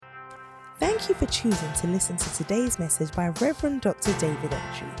Thank you for choosing to listen to today's message by Reverend Dr. David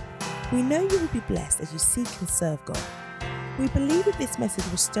Entry. We know you will be blessed as you seek and serve God. We believe that this message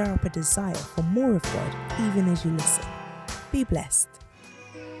will stir up a desire for more of God even as you listen. Be blessed.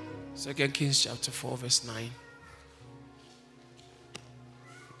 2 Kings chapter 4 verse 9.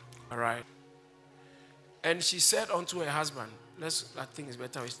 All right. And she said unto her husband, I think it's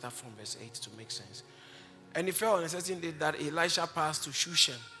better we start from verse 8 to make sense. And it fell on a certain day that Elisha passed to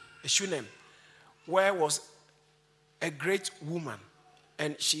Shunem, where was a great woman.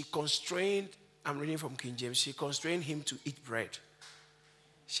 And she constrained, I'm reading from King James, she constrained him to eat bread.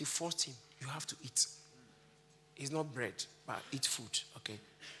 She forced him, you have to eat. It's not bread, but eat food, okay?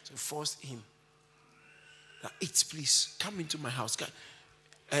 So forced him, eat please, come into my house.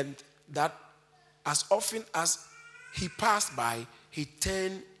 And that as often as he passed by, he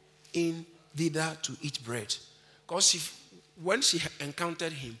turned in thither to eat bread. Because when she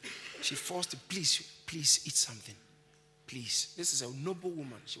encountered him, she forced him, please eat something. Please. This is a noble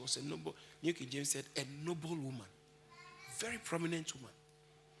woman. She was a noble, New King James said, a noble woman. Very prominent woman.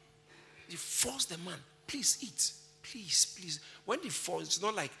 She forced the man, please eat. Please. When they forced, it's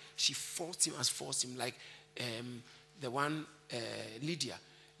not like she forced him, like the one, Lydia.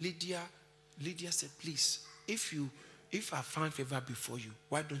 Lydia said, please, if I find favor before you,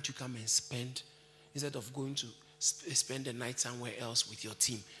 why don't you come and spend, instead of going to spend the night somewhere else with your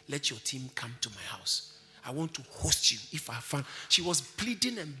team, let your team come to my house. I want to host you. She was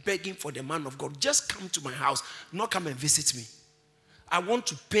pleading and begging for the man of God, just come to my house, not come and visit me. I want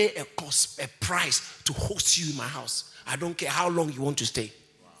to pay a price to host you in my house. I don't care how long you want to stay.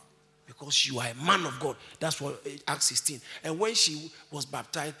 Because you are a man of God. That's what Acts 16. And when she was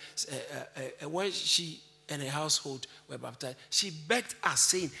baptized, when she and her household were baptized, she begged us,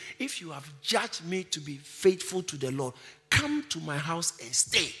 saying, if you have judged me to be faithful to the Lord, come to my house and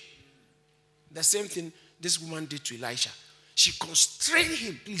stay. The same thing this woman did to Elisha. She constrained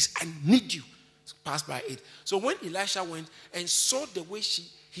him, please, I need you. Passed by 8. So when Elisha went and saw the way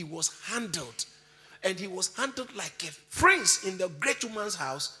he was handled, and he was handled like a prince in the great woman's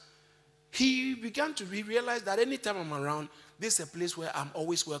house, he began to realize that anytime I'm around, this is a place where I'm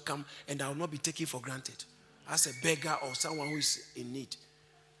always welcome and I will not be taken for granted as a beggar or someone who is in need.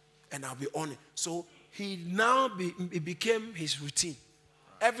 And I'll be honored. So it became his routine.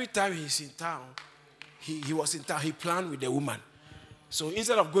 Every time he's in town, he was in town, he planned with the woman. So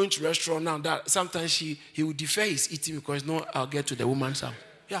instead of going to restaurant now, that sometimes he would defer his eating because no, I'll get to the woman's house.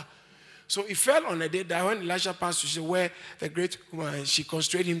 Yeah. So it fell on a day that when Elisha passed to see where the great woman, she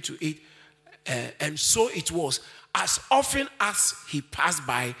constrained him to eat. And so it was. As often as he passed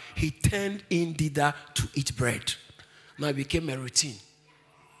by, he turned in thither to eat bread. Now it became a routine.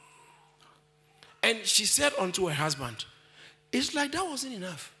 And she said unto her husband, it's like that wasn't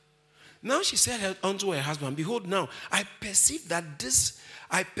enough. Now she said unto her husband, behold, now I perceive that this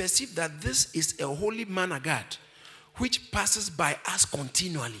is a holy man of God, which passes by us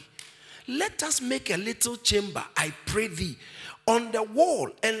continually. Let us make a little chamber, I pray thee, on the wall,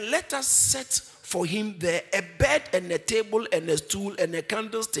 and let us set for him there a bed and a table and a stool and a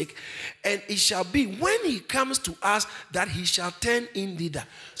candlestick, and it shall be when he comes to us that he shall turn in thither.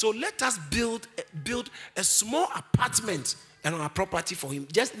 So let us build a small apartment and our property for him.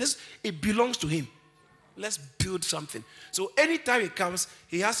 Just this, it belongs to him. Let's build something. So anytime he comes,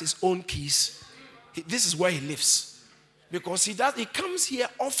 he has his own keys. This is where he lives. Because he comes here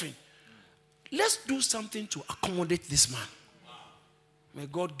often. Let's do something to accommodate this man. May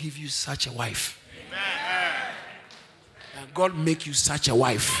God give you such a wife. Amen. And God make you such a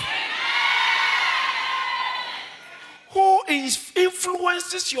wife. Who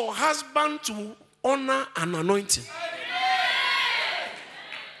influences your husband to honor and anointing.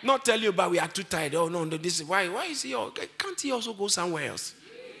 Not tell you about we are too tired. Oh no, this is why is he? Can't he also go somewhere else?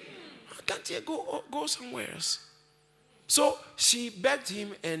 Can't he go somewhere else? So she begged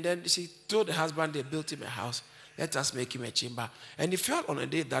him, and then she told the husband they built him a house. Let us make him a chamber. And it fell on a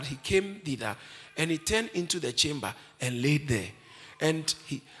day that he came thither, and he turned into the chamber and laid there. And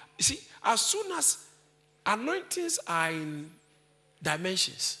as soon as anointings are in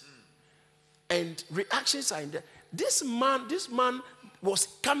dimensions and reactions are in there, this man was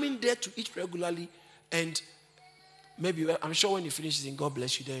coming there to eat regularly, and maybe I'm sure when he finishes, in God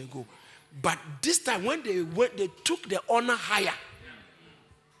bless you, there you go. But this time when they took the honor higher,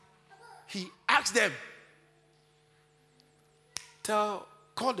 he asked them,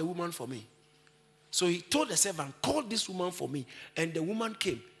 call the woman for me. So he told the servant, call this woman for me. And the woman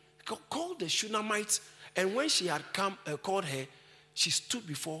came. Called the Shunammite. And when she had called her, she stood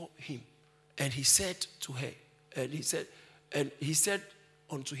before him. And he said to her, and he said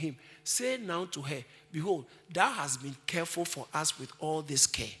unto him, say now to her, behold, thou hast been careful for us with all this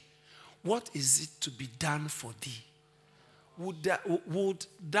care. What is it to be done for thee? Would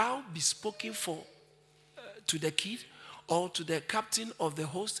thou be spoken for to the kid or to the captain of the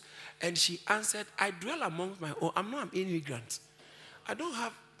host? And she answered, I dwell among my own. I'm not an immigrant. I don't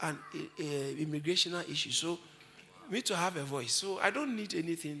have an immigration issue. So, me to have a voice. So, I don't need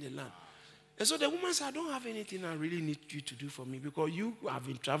anything in the land. And so the woman said, I don't have anything I really need you to do for me because you have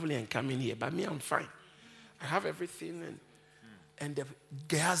been traveling and coming here. But me, I'm fine. I have everything. And the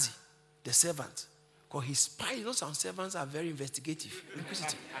Gehazi, the servant, because his spies, those servants are very investigative,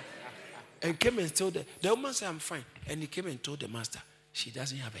 inquisitive. And came and told the woman said, I'm fine. And he came and told the master, she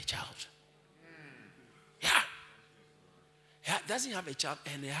doesn't have a child. Yeah, doesn't have a child,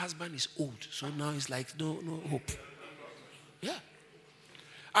 and her husband is old. So now it's like no hope. Yeah.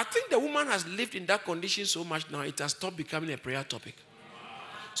 I think the woman has lived in that condition so much now, it has stopped becoming a prayer topic.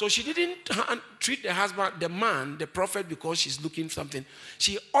 So she didn't treat the husband, the man, the prophet, because she's looking for something.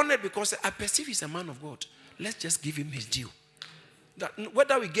 She honored because I perceive he's a man of God. Let's just give him his due. That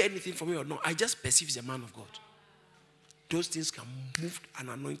whether we get anything from him or not, I just perceive he's a man of God. Those things can move an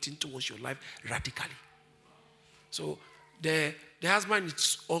anointing towards your life radically. So the husband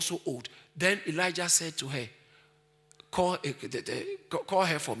is also old. Then Elijah said to her, call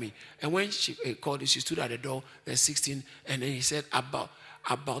her for me. And when she called, she stood at the door, verse 16, and then he said,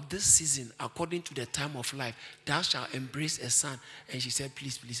 about this season, according to the time of life, thou shalt embrace a son. And she said,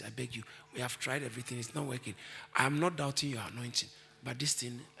 please, I beg you, we have tried everything, it's not working. I'm not doubting your anointing, but this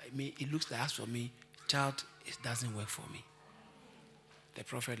thing, it looks like, as for me, child, it doesn't work for me. The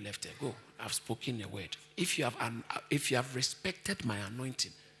prophet left her. Go, I've spoken a word. If you have respected my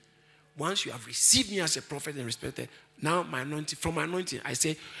anointing, once you have received me as a prophet and respected, now my anointing, from my anointing, I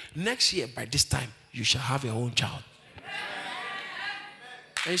say, next year by this time, you shall have your own child.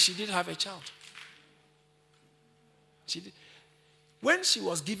 And she did have a child. She did. When she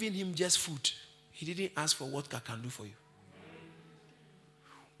was giving him just food, he didn't ask for what God can do for you.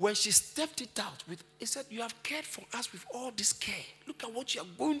 When she stepped it out, he said, you have cared for us with all this care. Look at what you are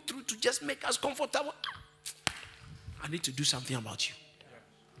going through to just make us comfortable. I need to do something about you.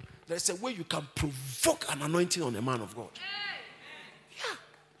 There's a way you can provoke an anointing on a man of God. Yeah.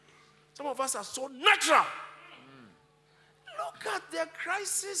 Some of us are so natural. Look at the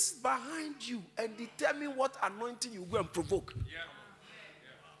crisis behind you and determine what anointing you go and provoke.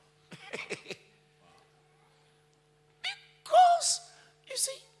 Because, you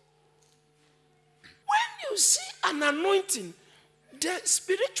see, when you see an anointing, the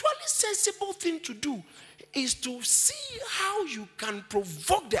spiritually sensible thing to do is to see how you can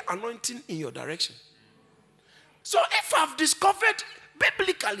provoke the anointing in your direction. So if I've discovered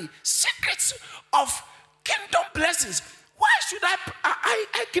biblically secrets of kingdom blessings, why should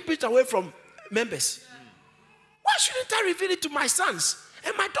I keep it away from members? Why shouldn't I reveal it to my sons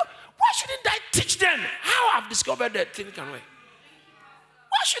and my daughter? Why shouldn't I teach them how I've discovered that thing can work?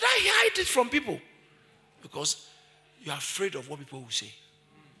 Why should I hide it from people? Because you're afraid of what people will say.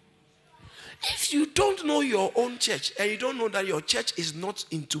 If you don't know your own church and you don't know that your church is not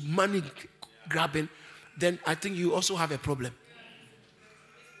into money grabbing, then I think you also have a problem.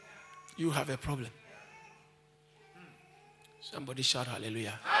 You have a problem. Somebody shout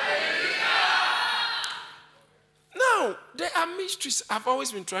hallelujah. Hallelujah. Now, there are mysteries. I've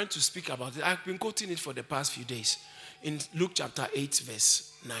always been trying to speak about it. I've been quoting it for the past few days. In Luke chapter 8,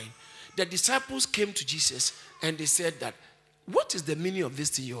 verse 9. The disciples came to Jesus and they said that, what is the meaning of this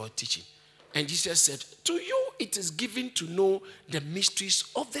thing you are teaching? And Jesus said, to you it is given to know the mysteries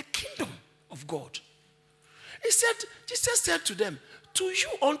of the kingdom of God. Jesus said to them,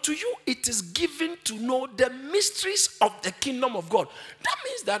 unto you it is given to know the mysteries of the kingdom of God. That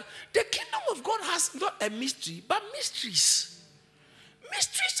means that the kingdom of God has not a mystery, but mysteries.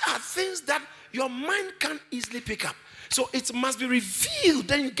 Mysteries are things that your mind can't easily pick up. So it must be revealed.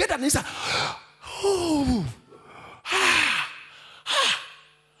 Then you get an insight.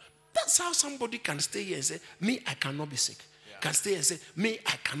 That's how somebody can stay here and say, me, I cannot be sick. Can stay and say, me,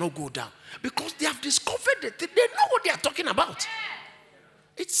 I cannot go down. Because they have discovered that they know what they are talking about.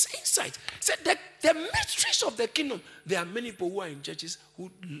 It's insight. So the mysteries of the kingdom. There are many people who are in churches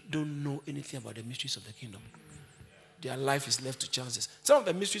who don't know anything about the mysteries of the kingdom. Their life is left to chances. Some of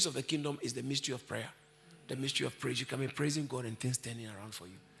the mysteries of the kingdom is the mystery of prayer. The mystery of praise. You can be praising God and things turning around for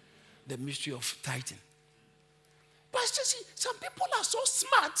you. The mystery of tithing. But see, some people are so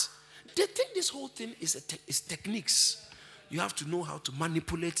smart. They think this whole thing is techniques. You have to know how to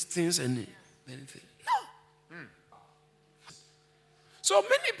manipulate things and anything. No. So So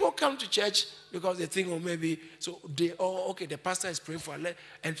many people come to church because they think, the pastor is praying for Allah.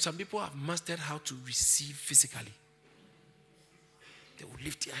 And some people have mastered how to receive physically. They will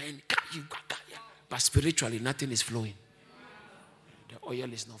lift their hand, but spiritually, nothing is flowing. The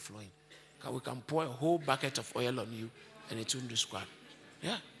oil is not flowing. We can pour a whole bucket of oil on you and it won't do squat.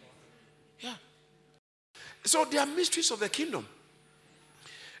 Yeah. So there are mysteries of the kingdom.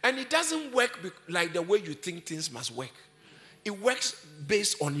 And it doesn't work like the way you think things must work. It works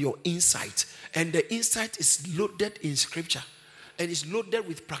based on your insight. And the insight is loaded in scripture. And it's loaded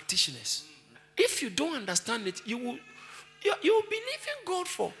with practitioners. If you don't understand it, you will believe in God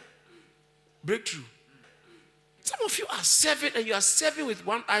for breakthrough. Some of you are serving and you are serving with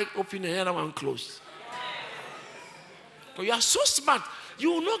one eye open and the other one closed. But you are so smart.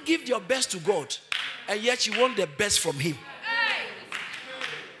 You will not give your best to God. And yet you want the best from Him.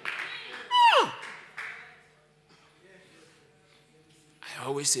 I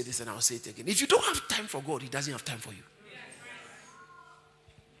always say this and I'll say it again. If you don't have time for God, He doesn't have time for you.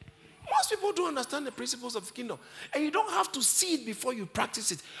 Most people don't understand the principles of the kingdom. And you don't have to see it before you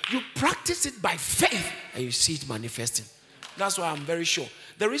practice it. You practice it by faith and you see it manifesting. That's why I'm very sure.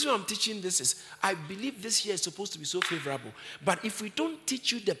 The reason I'm teaching this is I believe this year is supposed to be so favorable. But if we don't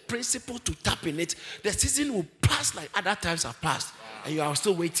teach you the principle to tap in it, the season will pass like other times have passed. And you are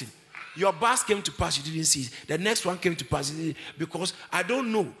still waiting. Your bus came to pass, you didn't see it. The next one came to pass, you didn't, because I don't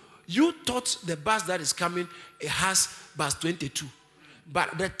know. You thought the bus that is coming, it has bus 22.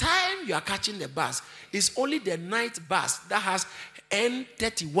 But the time you are catching the bus is only the night bus that has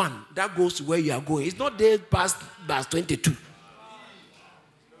N31 that goes to where you are going. It's not the bus 22.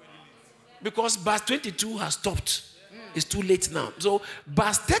 Because bus 22 has stopped. It's too late now. So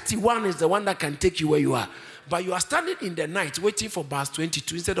bus 31 is the one that can take you where you are. But you are standing in the night waiting for bus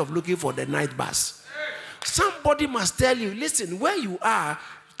 22 instead of looking for the night bus. Somebody must tell you, listen, where you are,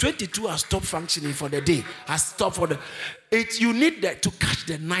 22 has stopped functioning for the day. Has stopped for the... you need to catch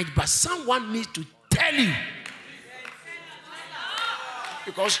the night bus. Someone needs to tell you.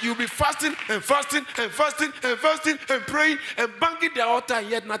 Because you'll be fasting and fasting and fasting and fasting and praying and banging the altar, and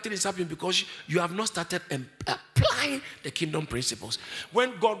yet nothing is happening because you have not started applying the kingdom principles.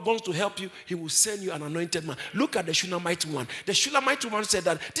 When God wants to help you, He will send you an anointed man. Look at the Shunammite woman. The Shunammite woman said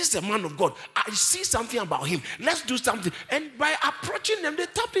that this is a man of God. I see something about him. Let's do something. And by approaching them, they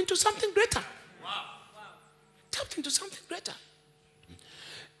tapped into something greater. Tapped into something greater.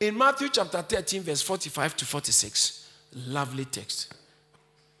 In Matthew chapter 13, verse 45 to 46, lovely text.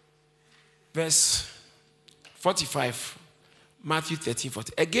 Verse 45, Matthew 13,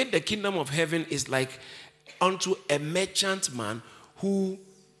 40. Again, the kingdom of heaven is like unto a merchant man who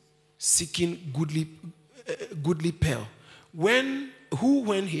seeking goodly pearl. When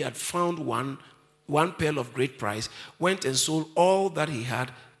he had found one pearl of great price, went and sold all that he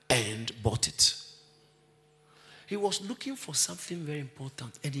had and bought it. He was looking for something very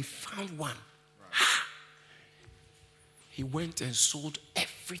important and he found one. He went and sold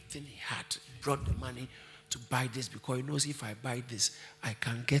everything he had. He brought the money to buy this because he knows if I buy this, I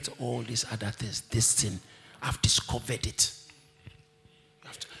can get all these other things. This thing, I've discovered it.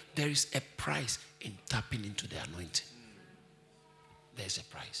 There is a price in tapping into the anointing. There is a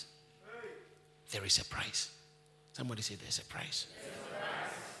price. There is a price. Somebody say there's a price.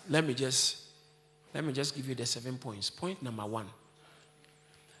 Let me just give you the 7 points. Point number 1.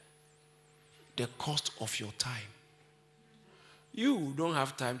 The cost of your time. You don't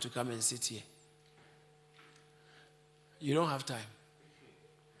have time to come and sit here. You don't have time.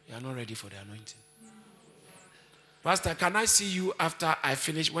 You are not ready for the anointing. Pastor, can I see you after I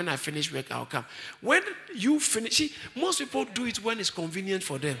finish? When I finish work, I'll come. When you finish, see, most people do it when it's convenient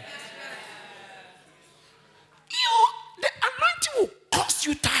for them. The anointing will cost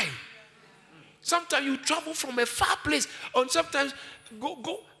you time. Sometimes you travel from a far place, or sometimes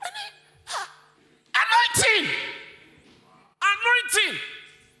go. Anointing.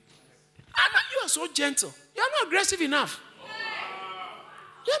 You are so gentle. You are not aggressive enough.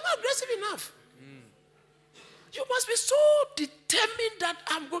 You are not aggressive enough. You must be so determined that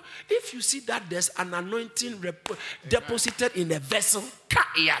I'm going. If you see that there's an anointing deposited in a vessel,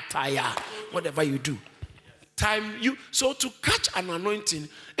 whatever you do, so to catch an anointing,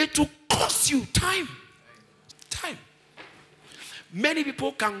 it will cost you time. Time. Many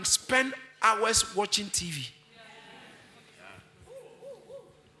people can spend hours watching TV.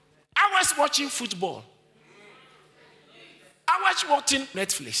 Hours watching football. Hours watching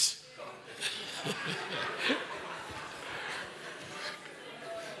Netflix.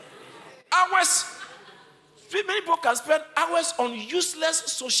 Hours. Many people can spend hours on useless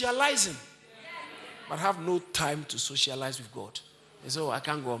socializing, but have no time to socialize with God. So I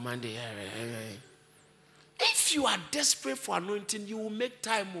can't go on Monday. If you are desperate for anointing, you will make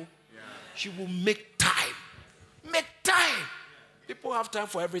time. You will make time. Make time. People have time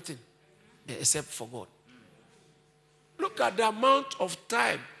for everything except for God. Look at the amount of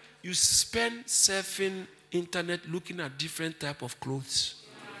time you spend surfing internet looking at different type of clothes.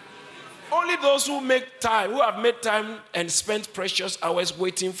 Only those who make time, who have made time and spent precious hours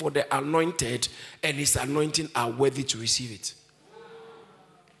waiting for the anointed and his anointing are worthy to receive it.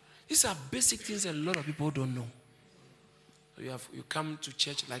 These are basic things a lot of people don't know. So you come to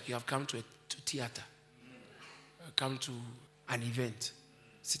church like you have come to theater. You come to an event,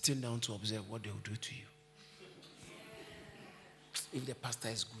 sitting down to observe what they will do to you. If the pastor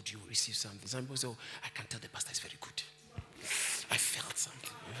is good, you will receive something. Some people say, oh, I can tell the pastor is very good. I felt something.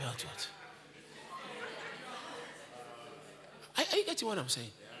 You felt what? Are you getting what I'm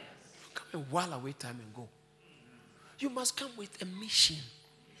saying? Come and while away time and go. You must come with a mission.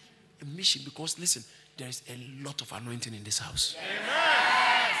 A mission because, listen, there is a lot of anointing in this house.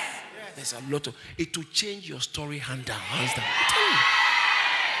 Yes. There's a lot of... It will change your story hand down. Hands down. I'm telling you.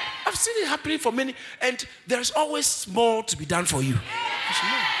 I've seen it happening for many, and there's always more to be done for you.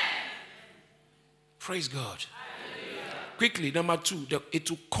 Praise God. Quickly, number 2, it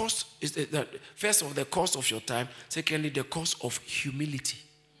will cost, first of all, the cost of your time. Secondly, the cost of humility.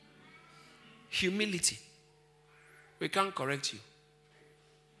 Humility. We can't correct you.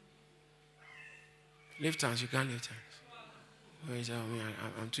 Lift hands, you can't lift hands.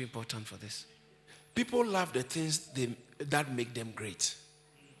 I'm too important for this. People love the things that make them great.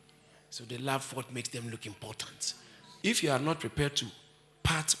 So they love what makes them look important. If you are not prepared to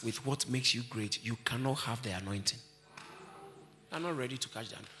part with what makes you great, you cannot have the anointing. You are not ready to catch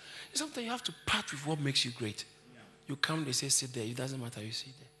that. Sometimes you have to part with what makes you great. You come, they say, sit there. It doesn't matter, you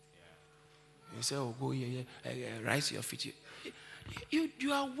sit there. You say, oh, go here, rise your feet.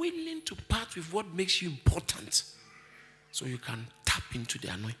 You are willing to part with what makes you important so you can tap into the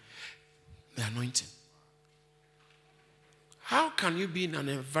anointing. How can you be in an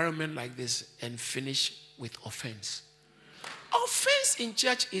environment like this and finish with offense? Offense in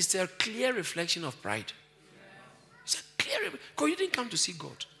church is a clear reflection of pride. It's a clear, because you didn't come to see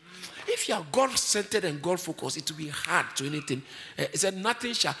God. If you are God-centered and God-focused, it will be hard to anything. It said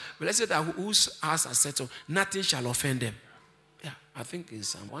nothing shall, but let's say that whose house are settled, nothing shall offend them. Yeah, I think it's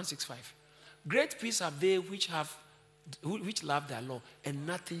Psalm 165. Great peace have they which love their law, and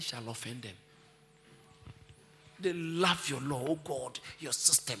nothing shall offend them. They love your law, oh God, your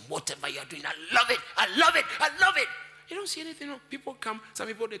system, whatever you're doing. I love it, I love it, I love it. You don't see anything wrong. People come, some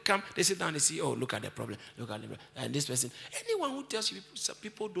people, they come, they sit down, they see, oh, look at the problem, look at the problem. And this person, anyone who tells you some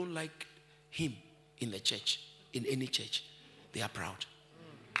people don't like him in the church, in any church, they are proud.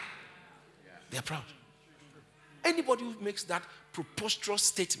 They are proud. Anybody who makes that preposterous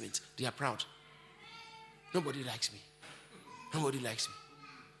statement, they are proud. Nobody likes me. Nobody likes me.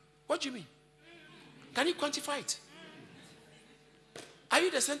 What do you mean? Can you quantify it? Are you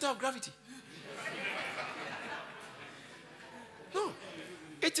the center of gravity? No.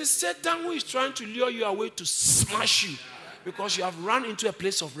 It is Satan who is trying to lure you away to smash you because you have run into a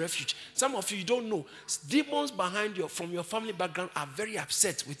place of refuge. Some of you don't know. Demons behind you from your family background are very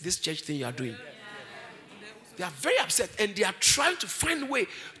upset with this church thing you are doing. They are very upset and they are trying to find a way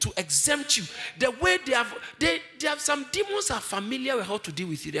to exempt you. The way they have some demons are familiar with how to deal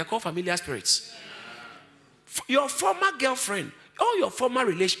with you. They are called familiar spirits. Your former girlfriend, or your former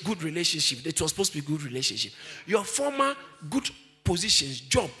good relationship, it was supposed to be good relationship. Your former good positions,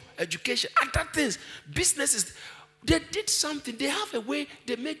 job, education, other things, businesses, they did something. They have a way,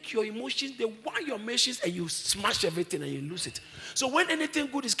 they make your emotions, they want your emotions and you smash everything and you lose it. So when anything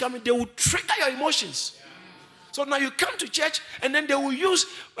good is coming, they will trigger your emotions. So now you come to church and then they will use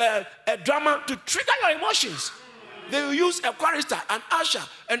a drama to trigger your emotions. They will use a chorister, an usher,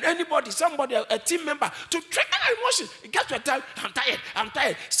 and anybody, somebody, a team member to trigger your emotions. It gets to a time, I'm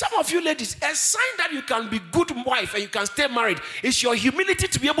tired. Some of you ladies, a sign that you can be good wife and you can stay married is your humility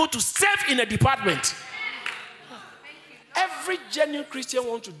to be able to serve in a department. Every genuine Christian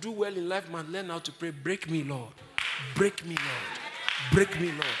wants to do well in life must learn how to pray, break me, Lord. Break me, Lord. Break me,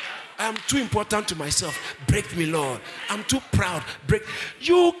 Lord. I am too important to myself. Break me, Lord. I'm too proud. Break.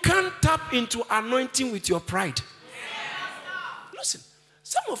 You can't tap into anointing with your pride. Listen,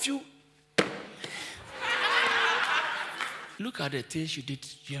 some of you look at the things you did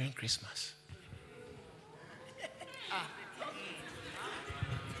during Christmas.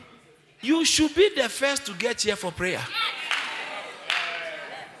 You should be the first to get here for prayer.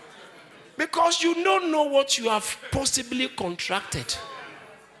 Because you don't know what you have possibly contracted.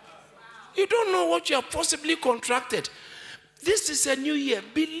 You don't know what you have possibly contracted. This is a new year.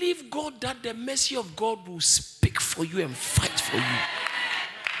 Believe God that the mercy of God will speak for you and fight for you.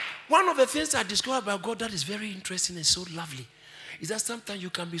 One of the things I discovered about God that is very interesting and so lovely is that sometimes you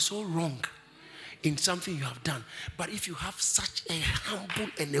can be so wrong in something you have done. But if you have such a humble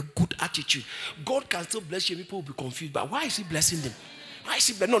and a good attitude, God can still bless you. People will be confused. But why is he blessing them? Why is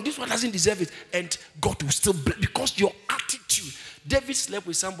he blessing? No, this one doesn't deserve it. And God will still bless because your attitude. David slept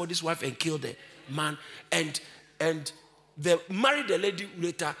with somebody's wife and killed the man. And they married the lady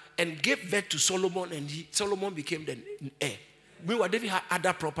later and gave birth to Solomon. And Solomon became the heir. Meanwhile, David had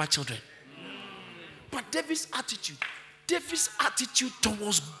other proper children. But David's attitude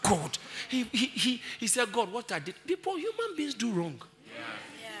towards God, he said, God, what I did, people, human beings do wrong.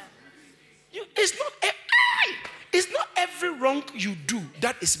 It's not every wrong you do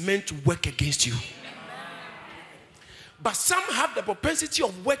that is meant to work against you. But some have the propensity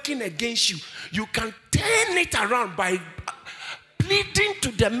of working against you. You can turn it around by pleading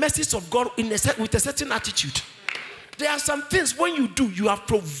to the mercies of God with a certain attitude. There are some things when you do, you have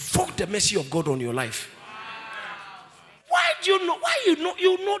provoked the mercy of God on your life. Why do you know? Why you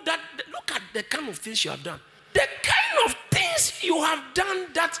know that? Look at the kind of things you have done. The kind of things you have done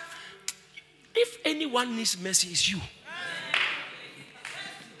that if anyone needs mercy, it's you.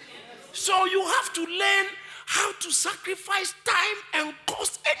 So you have to learn how to sacrifice time and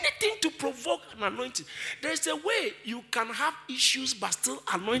cost anything to provoke an anointing. There's a way you can have issues, but still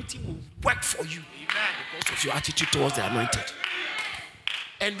anointing will work for you because of your attitude towards the anointed.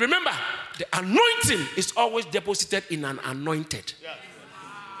 And remember, the anointing is always deposited in an anointed.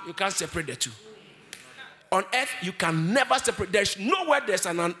 You can't separate the two. On earth, you can never separate. There's nowhere there's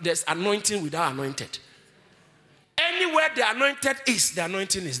anointing without anointed. Anywhere the anointed is, the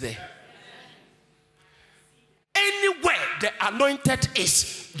anointing is there. Anywhere the anointed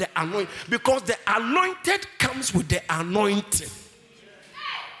is, the anointed. Because the anointed comes with the anointing.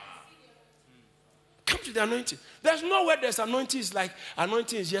 Comes with the anointing. There's nowhere there's anointing is like,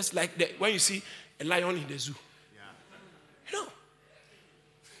 anointing is just like when you see a lion in the zoo. No.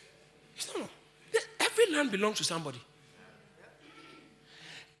 It's not. Every land belongs to somebody.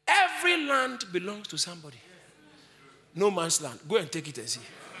 Every land belongs to somebody. No man's land. Go and take it and see.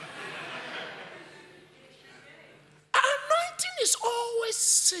 Anointing is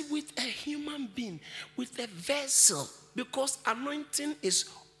always with a human being, with a vessel. Because anointing is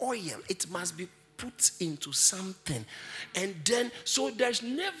oil. It must be put into something. And then, so there's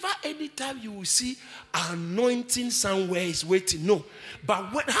never any time you will see anointing somewhere is waiting. No.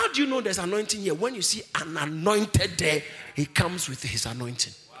 But how do you know there's anointing here? When you see an anointed there, he comes with his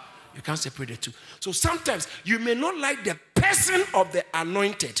anointing. You can't separate the two. So sometimes you may not like the person of the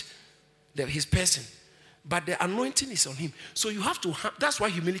anointed, his person, but the anointing is on him. So you have to, that's why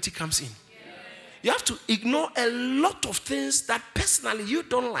humility comes in. You have to ignore a lot of things that personally you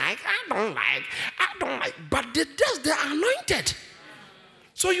don't like, I don't like, but that's the anointed.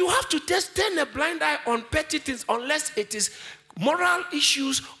 So you have to just turn a blind eye on petty things unless it is moral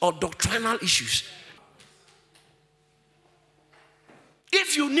issues or doctrinal issues.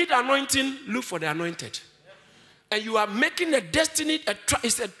 If you need anointing, look for the anointed. And you are making a destiny,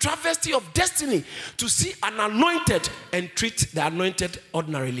 it's a travesty of destiny to see an anointed and treat the anointed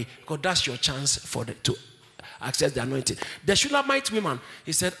ordinarily. Because that's your chance to access the anointing. The Shulamite woman,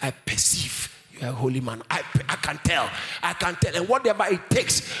 he said, I perceive you are a holy man. I can tell. And whatever it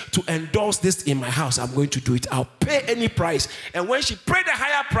takes to endorse this in my house, I'm going to do it. I'll pay any price. And when she paid a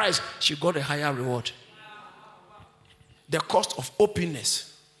higher price, she got a higher reward. The cost of openness.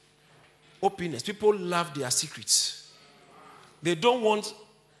 Openness. People love their secrets. They don't want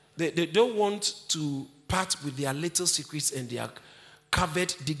to part with their little secrets and their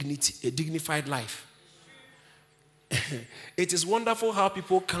covered dignity, a dignified life. It is wonderful how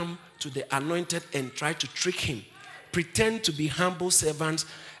people come to the anointed and try to trick him, pretend to be humble servants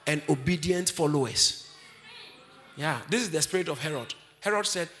and obedient followers. Yeah, this is the spirit of Herod. Herod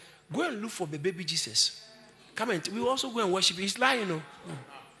said, go and look for the baby Jesus. Come and we also go and worship. He's lying, you know.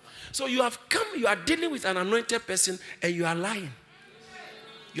 So you have come, you are dealing with an anointed person and you are lying.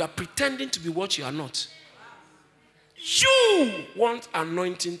 You are pretending to be what you are not. You want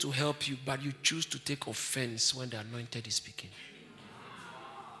anointing to help you, but you choose to take offense when the anointed is speaking.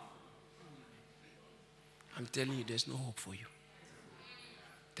 I'm telling you, there's no hope for you.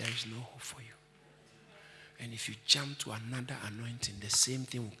 There is no hope for you. And if you jump to another anointing, the same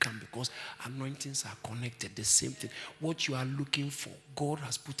thing will come because anointings are connected, the same thing. What you are looking for, God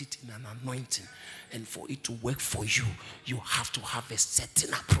has put it in an anointing. And for it to work for you, you have to have a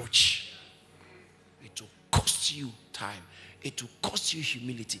certain approach. cost you time. It will cost you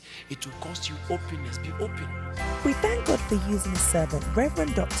humility. It will cost you openness. Be open. We thank God for using his servant,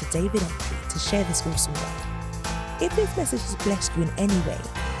 Reverend Dr. David Entry, to share this awesome word. If this message has blessed you in any way,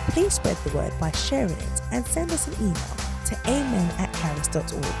 please spread the word by sharing it and send us an email to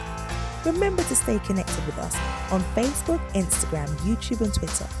amen@charis.org. Remember to stay connected with us on Facebook, Instagram, YouTube and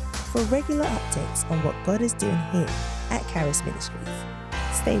Twitter for regular updates on what God is doing here at Charis Ministries.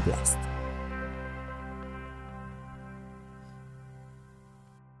 Stay blessed.